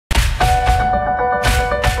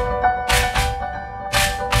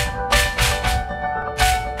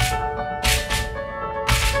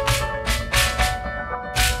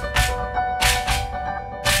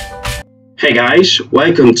Hey guys,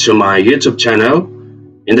 welcome to my YouTube channel.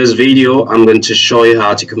 In this video, I'm going to show you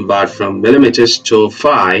how to convert from millimeters to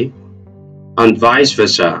phi and vice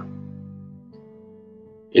versa.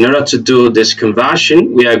 In order to do this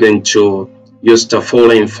conversion, we are going to use the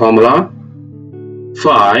following formula.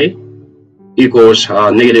 Phi equals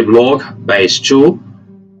negative log base 2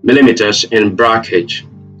 millimeters in bracket.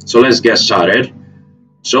 So let's get started.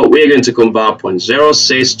 So we're going to convert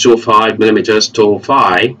 0.0625 millimeters to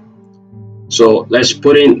phi. So let's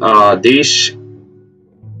put in this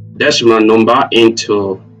decimal number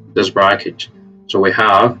into this bracket. So we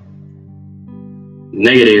have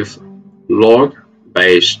negative log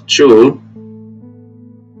base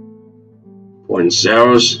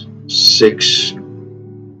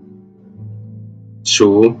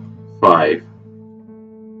 2.0625.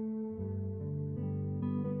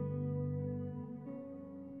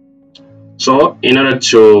 So in order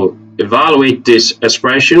to evaluate this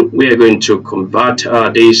expression, we are going to convert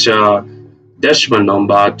this decimal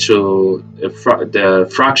number to the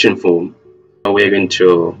fraction form. We are going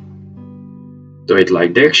to do it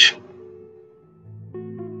like this.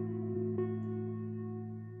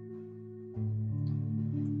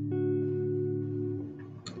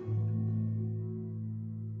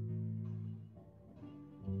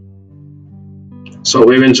 So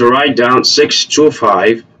we're going to write down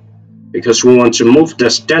 625 because we want to move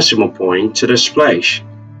this decimal point to this place.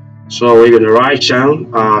 So we're going to write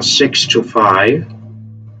down 625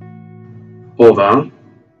 over.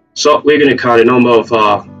 So we're going to count the number of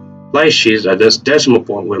places that this decimal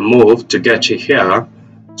point will move to get to here.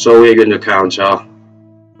 So we're going to count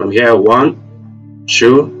from here 1,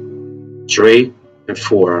 2, 3, and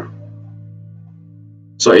 4.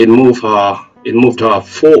 So it moved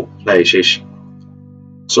 4 places.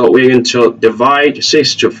 So we're going to divide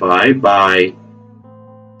 625 by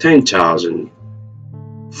 10,000.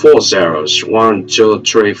 4 zeros, 1, 2,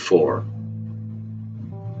 3, 4.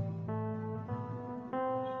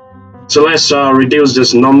 So let's reduce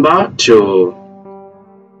this number to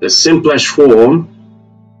the simplest form.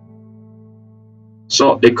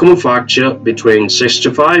 So the common factor between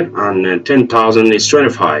 65 and 10,000 is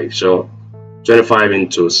 25. So 25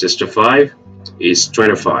 into 65 is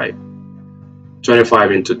 25.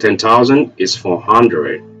 25 into 10,000 is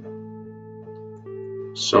 400.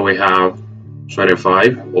 So we have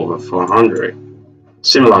 25 over 400.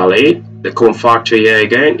 Similarly, the common factor here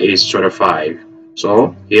again is 25.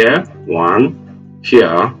 So here 1,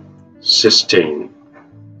 here 16.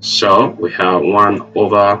 So we have 1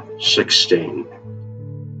 over 16.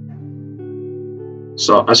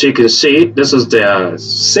 So as you can see, this is the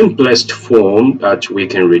simplest form that we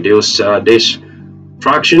can reduce this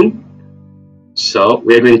fraction. So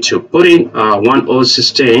we're going to put in 1 over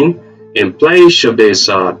 16 in place of this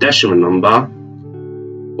decimal number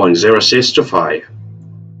 0.0625.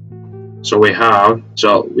 So we have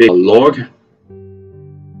log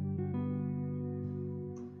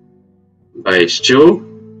base 2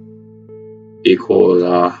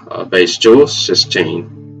 equal base 2 16.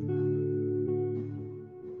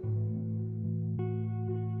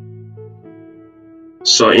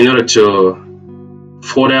 So in order to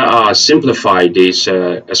further simplify this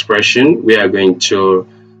expression, we are going to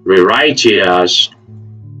rewrite it as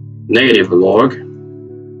negative log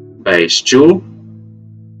base 2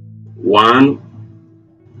 1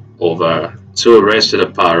 over 2 raised to the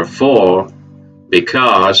power of 4,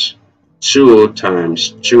 because 2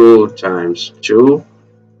 times 2 times 2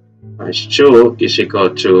 times 2 is equal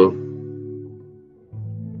to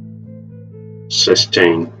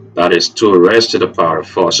 16. That is 2 raised to the power of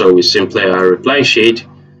 4. So we simply replace it,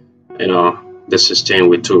 the 16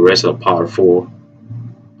 with 2 raised to the power of 4.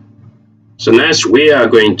 So next we are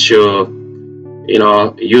going to,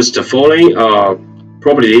 use the following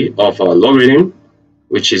property of a logarithm,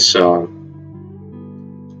 which is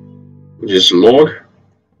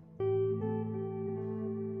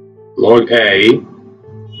log A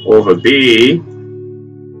over B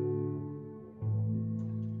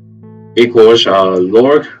equals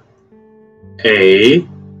log A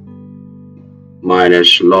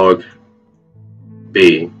minus log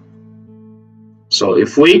B. So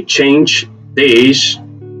if we change this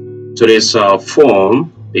to this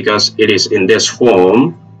form, because it is in this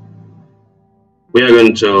form, we are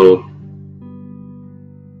going to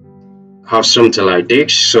have something like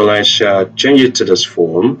this. So let's change it to this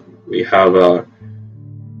form. We have a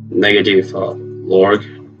negative log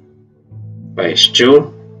base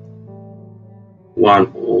 2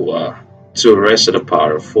 1 over 2 raised to the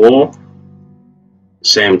power of 4.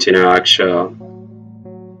 Same thing actually.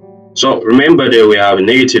 So remember that we have a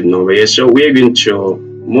negative number here, so we're going to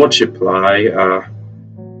multiply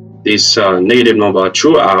this negative number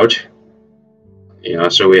throughout.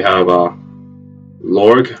 So we have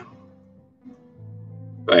log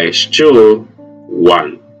base 2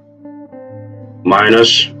 1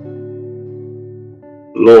 minus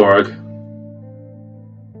log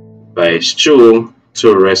base 2 to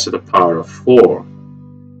the raised to the power of 4.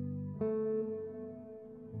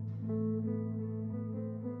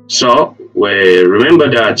 So we remember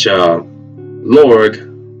that log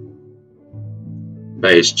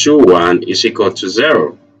base 2 1 is equal to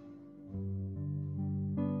 0.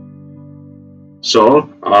 So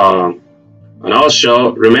and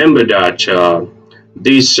also remember that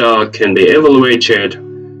this can be evaluated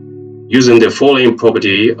using the following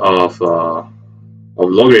property of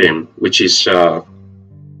logarithm, which is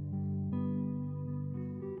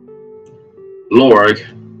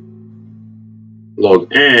log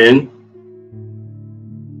n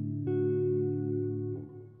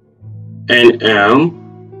m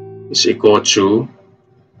is equal to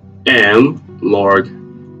m log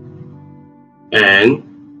n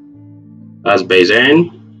as base n.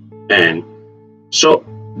 So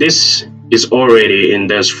this is already in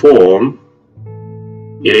this form.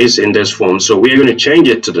 It is in this form, so we are going to change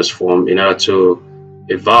it to this form in order to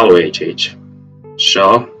evaluate it.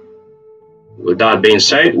 So with that being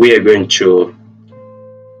said, we are going to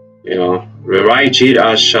rewrite it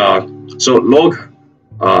as so log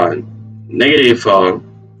negative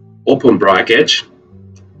open bracket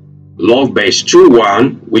log base 2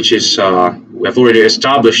 1, which is we have already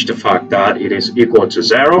established the fact that it is equal to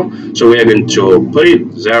 0. So we are going to put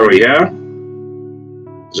it 0 here,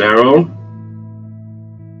 0.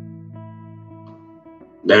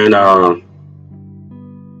 Then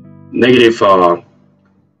negative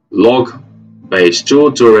log base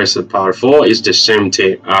 2 to the raised to the power 4 is the same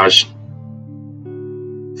thing as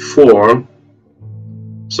 4.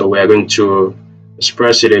 So we are going to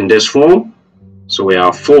express it in this form. So we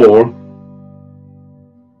have 4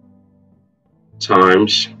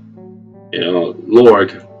 times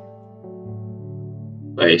log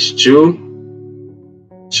base 2.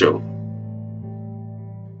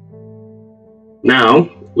 Now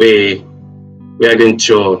we are going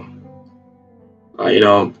to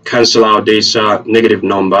cancel out this negative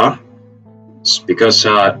number, because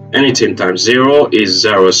anything times 0 is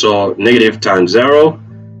 0. So negative times 0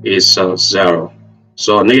 is 0.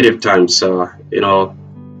 So negative times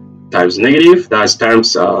times negative, that's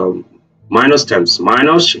times minus times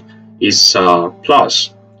minus is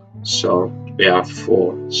plus. So we have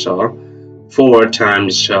 4. So 4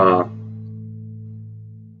 times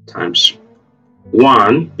times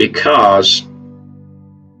 1, because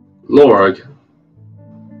log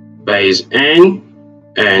base n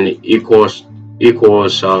equals 1.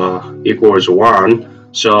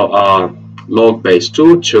 So log base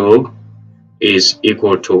 2 is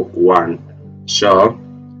equal to 1. So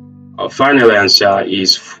our final answer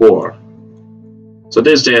is 4. So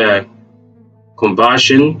this is the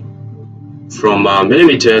conversion from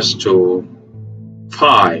millimeters to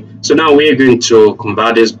pi. So now we are going to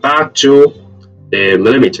convert this back to the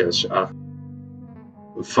millimeters,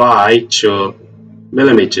 pi to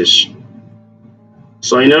millimeters.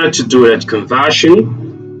 So in order to do that conversion,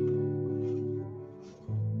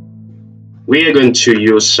 we are going to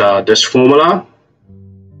use this formula.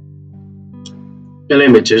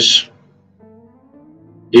 Millimeters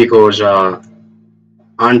equals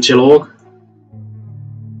antilog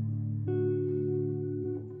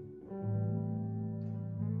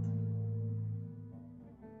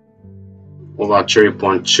over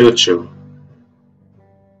 3.22.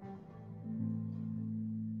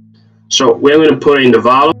 So we're going to put in the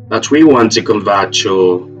value that we want to convert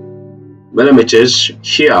to millimeters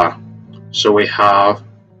here. So we have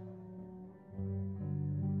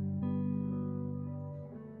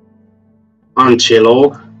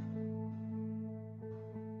antilog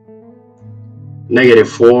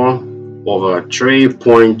 -4 over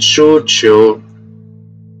 3.22 .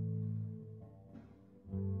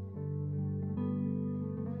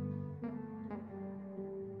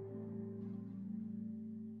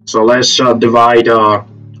 So let's divide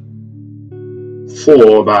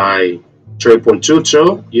 4 by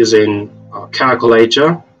 3.22 using a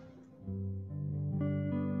calculator.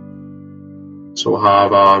 So we'll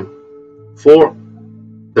have 4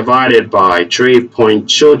 divided by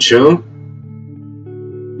 3.22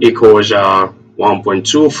 equals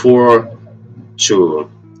 1.242.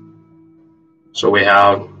 So we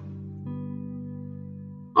have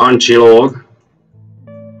antilog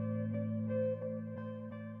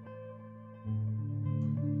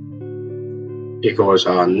equals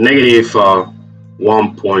negative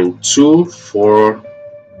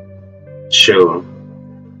 1.242.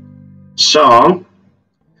 So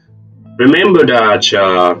remember that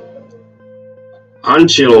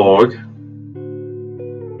antilog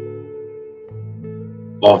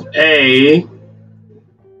of A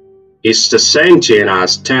is the same thing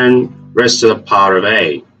as 10 raised to the power of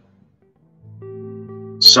A.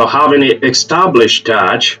 So having established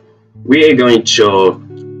that, we are going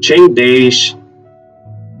to change this.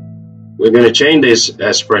 We're going to change this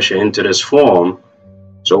expression into this form.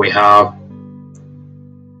 So we have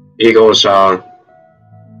equals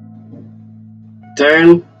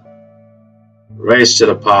 10 raised to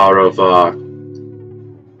the power of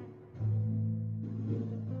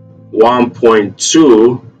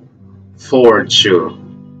 1.242.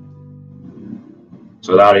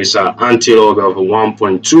 So that is an antilog of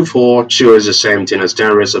 1.242 is the same thing as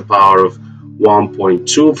 10 raised to the power of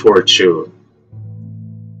 1.242.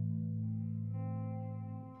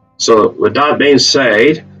 So with that being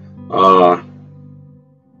said,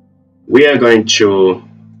 we are going to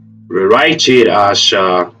rewrite it as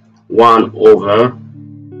 1 over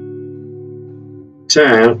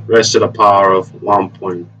 10 raised to the power of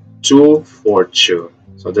 1.242.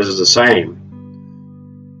 So this is the same.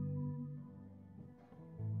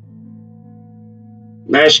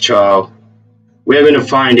 Next, we are going to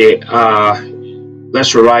find it.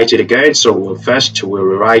 Let's rewrite it again. So first we'll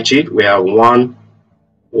rewrite it. We have 1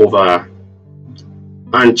 over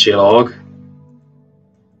antilog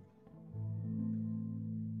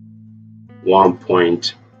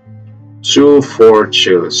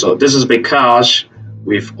 1.242. So this is because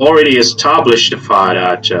we've already established the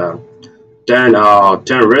fact that 10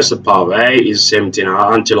 raised to the power of A is same thing as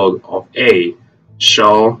antilog of A.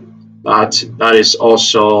 So that is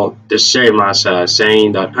also the same as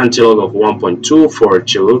saying that antilog of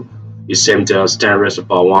 1.242 is same thing as 10 raised to the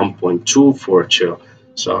power 1.242.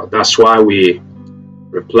 So that's why we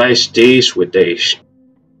replace this with this.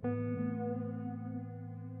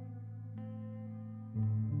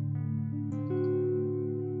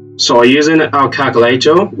 So using our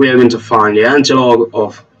calculator, we are going to find the antilog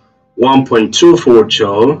of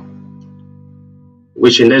 1.242,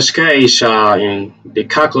 which in this case, in the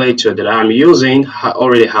calculator that I'm using, I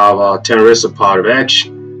already have 10 raised to the power of x,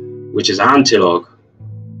 which is antilog.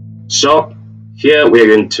 So here we are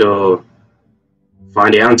going to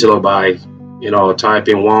find the antilog by,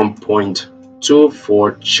 typing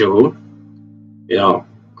 1.242,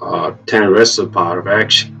 10 raised to the power of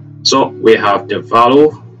x. So we have the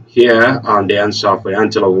value here, and the answer for the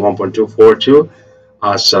antilog 1.242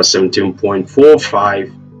 as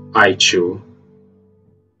 17.45 IQ.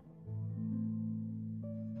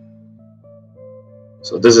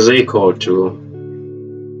 So this is equal to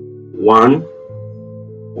 1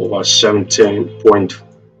 over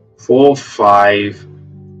 17.45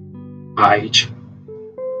 H.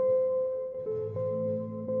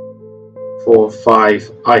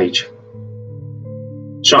 45H.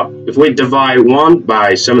 So if we divide 1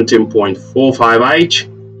 by 17.45H,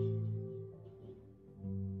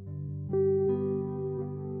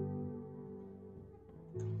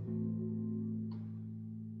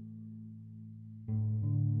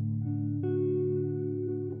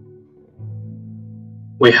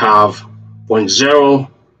 we have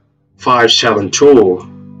 0.0572.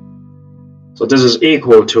 So this is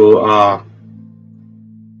equal to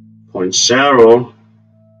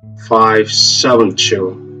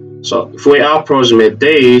 0.0572. So if we approximate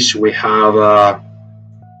this, we have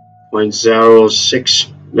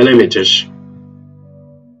 0.06 millimeters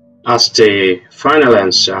as the final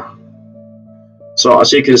answer. So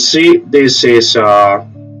as you can see, this is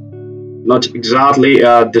not exactly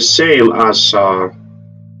the same as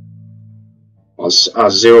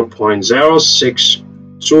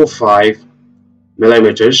 0.0625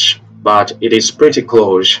 millimeters, but it is pretty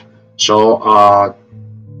close. So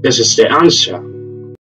this is the answer.